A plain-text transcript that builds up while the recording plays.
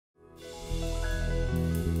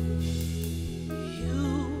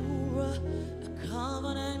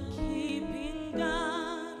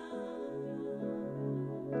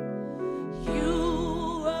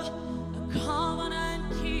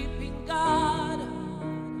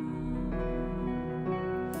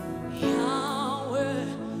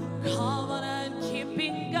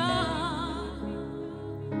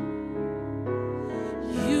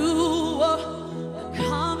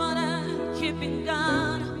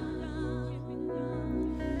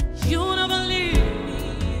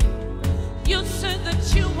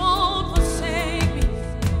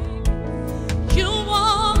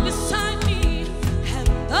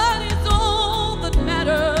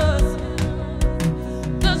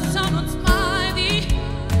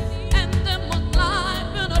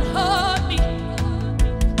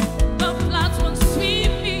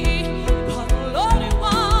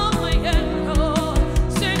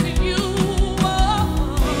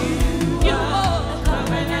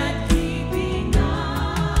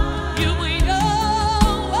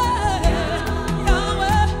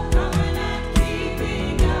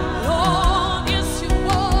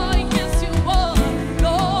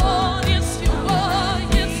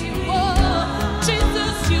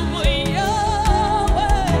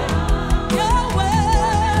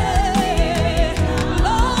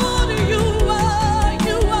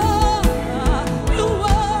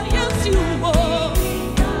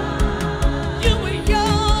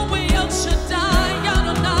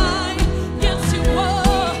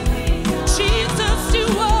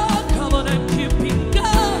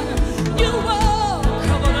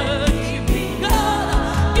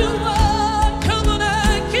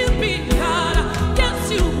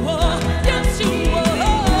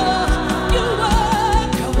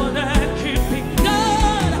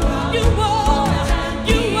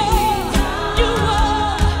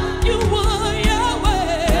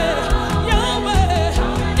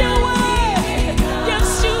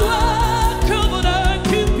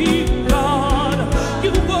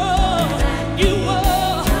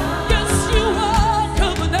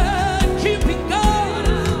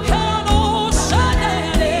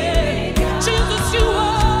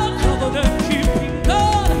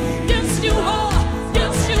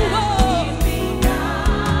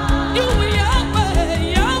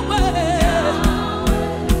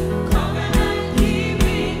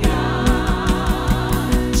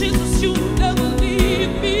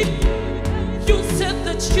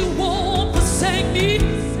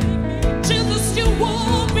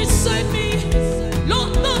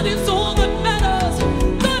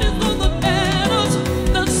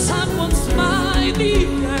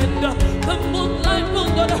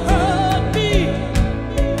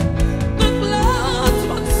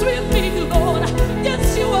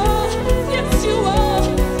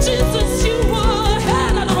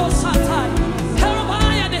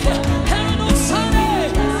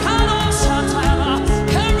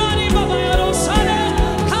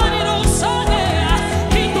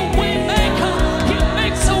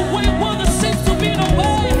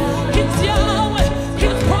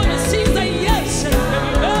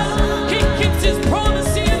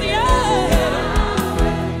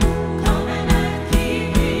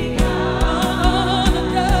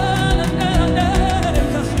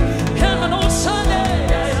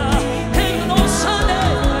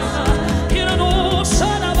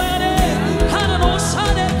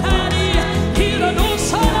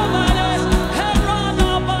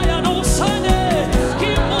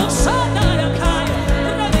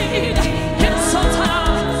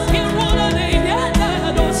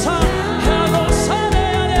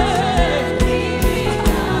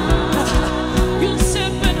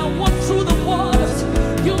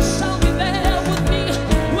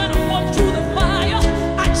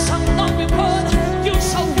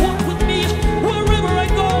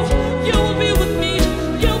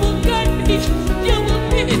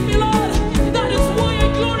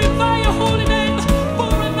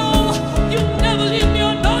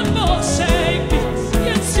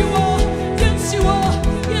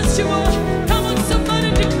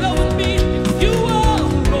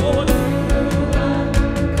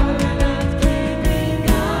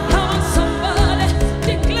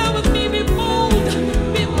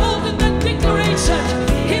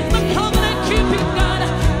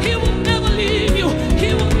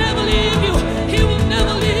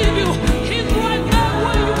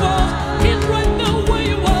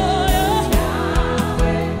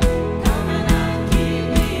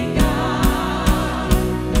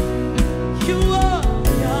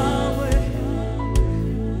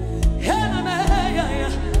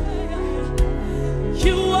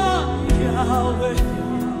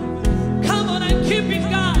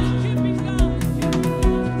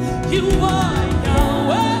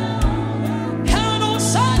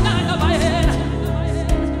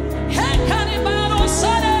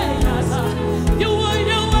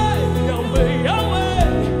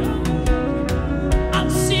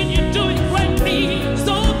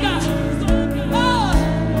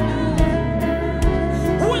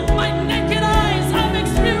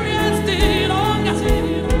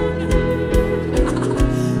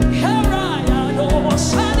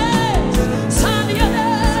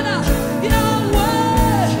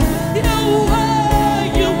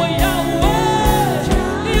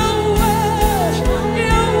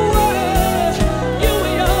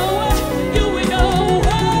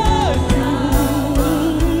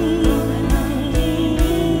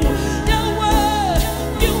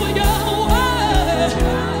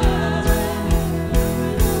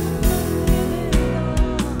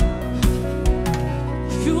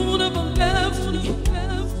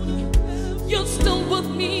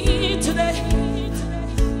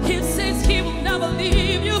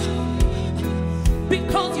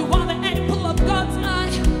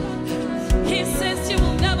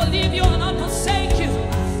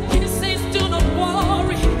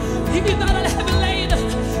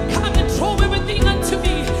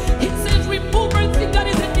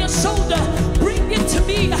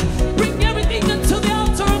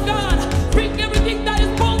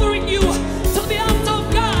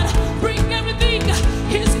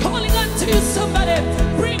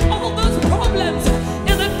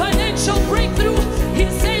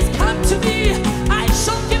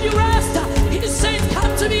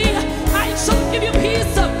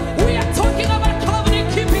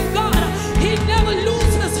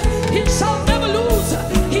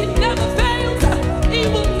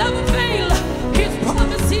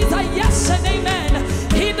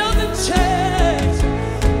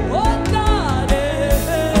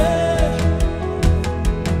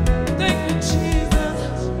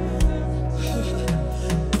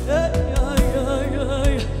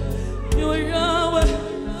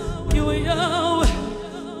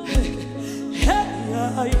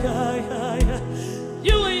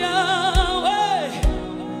You are Yahweh.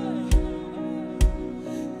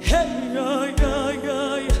 Hey,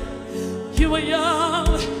 you are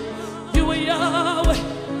Yahweh. You are Yahweh.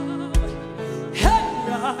 Hey,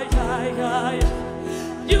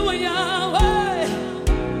 you are Yahweh.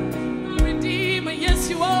 Redeemer, yes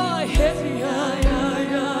you are. Hey,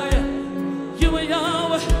 you are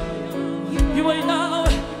Yahweh. You are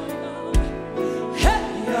Yahweh. Hey,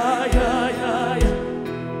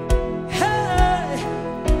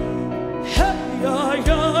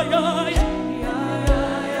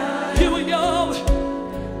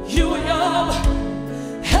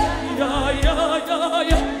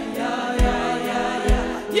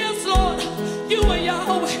 yes, Lord, you are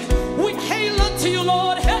Yahweh. We hail unto you,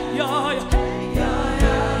 Lord. You are Yahweh.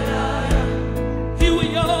 You are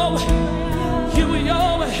Yahweh.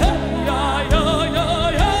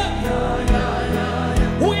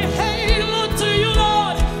 We hail unto you,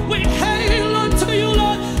 Lord. We hail unto you,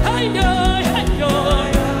 Lord.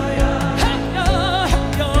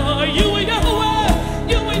 You are Yahweh.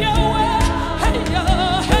 You are Yahweh.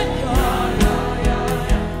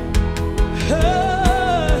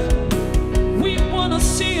 We want to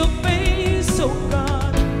see your face, oh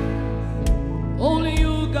God. Only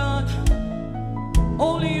you, God.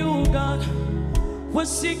 Only you, God. We'll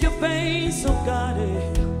seek your face, oh God.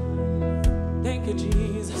 Thank you,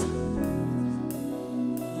 Jesus.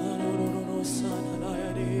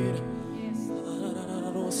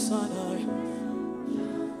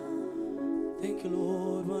 Thank you,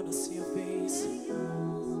 Lord. Want to see your face.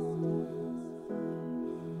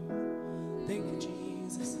 Thank you,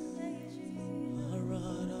 Jesus.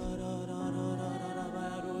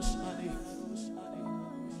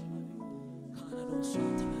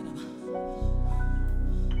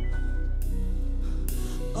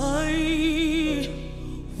 I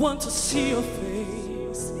want to see your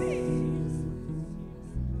face.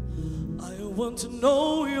 I want to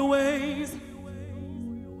know your ways.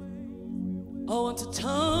 I want to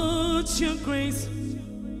touch your grace,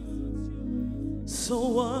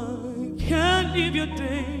 so I can live your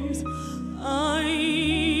days.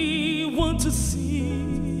 I want to see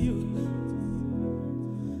you,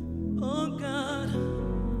 oh God.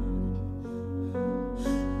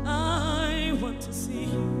 I want to see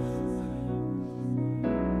you.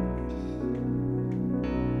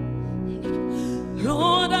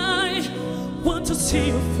 Lord, I want to see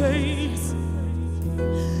your face.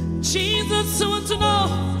 Jesus, I want to know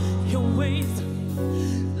your ways.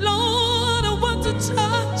 Lord, I want to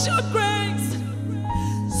touch your grace,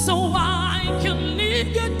 so I can live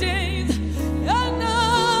your days. I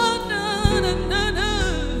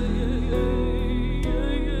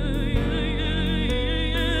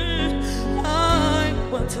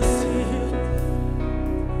want to see you.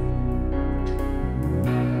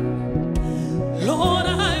 Lord,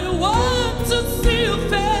 I want to see your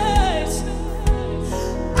face.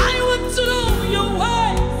 I want to know your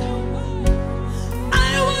ways. I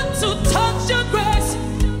want to touch your grace,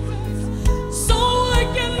 so I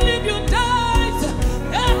can live your days.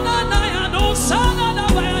 And I know Sana,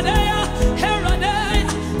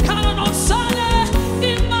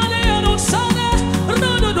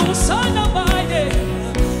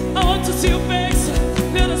 I want to see your face.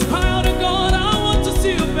 Let us cry out to God. I want to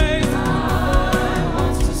see your face.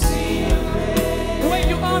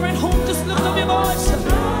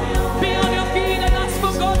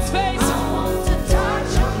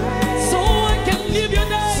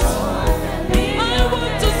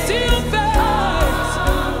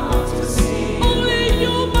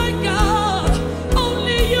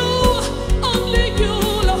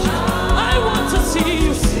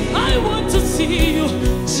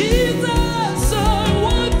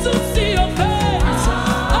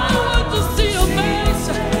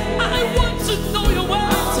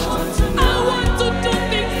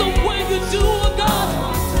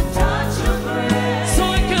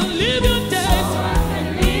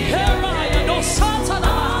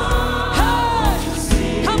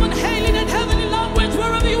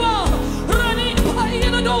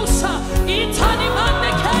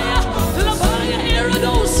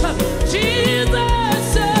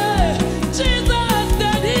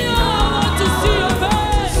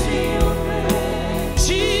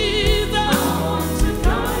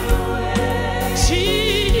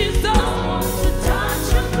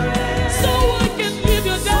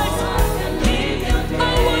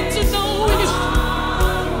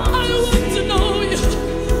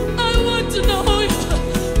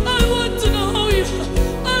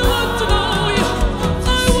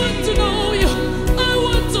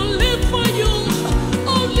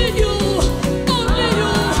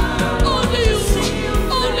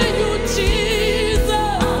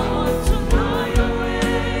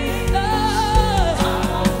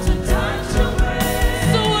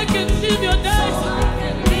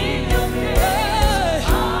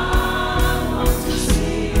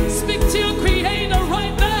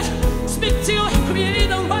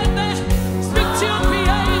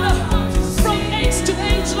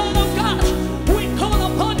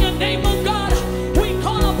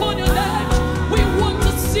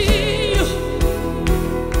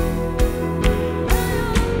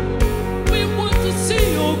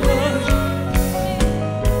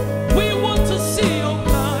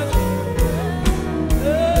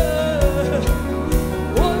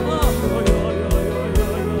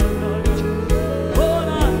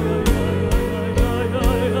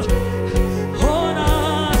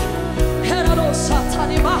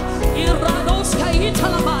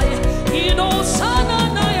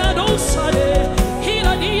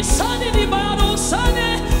 sunny.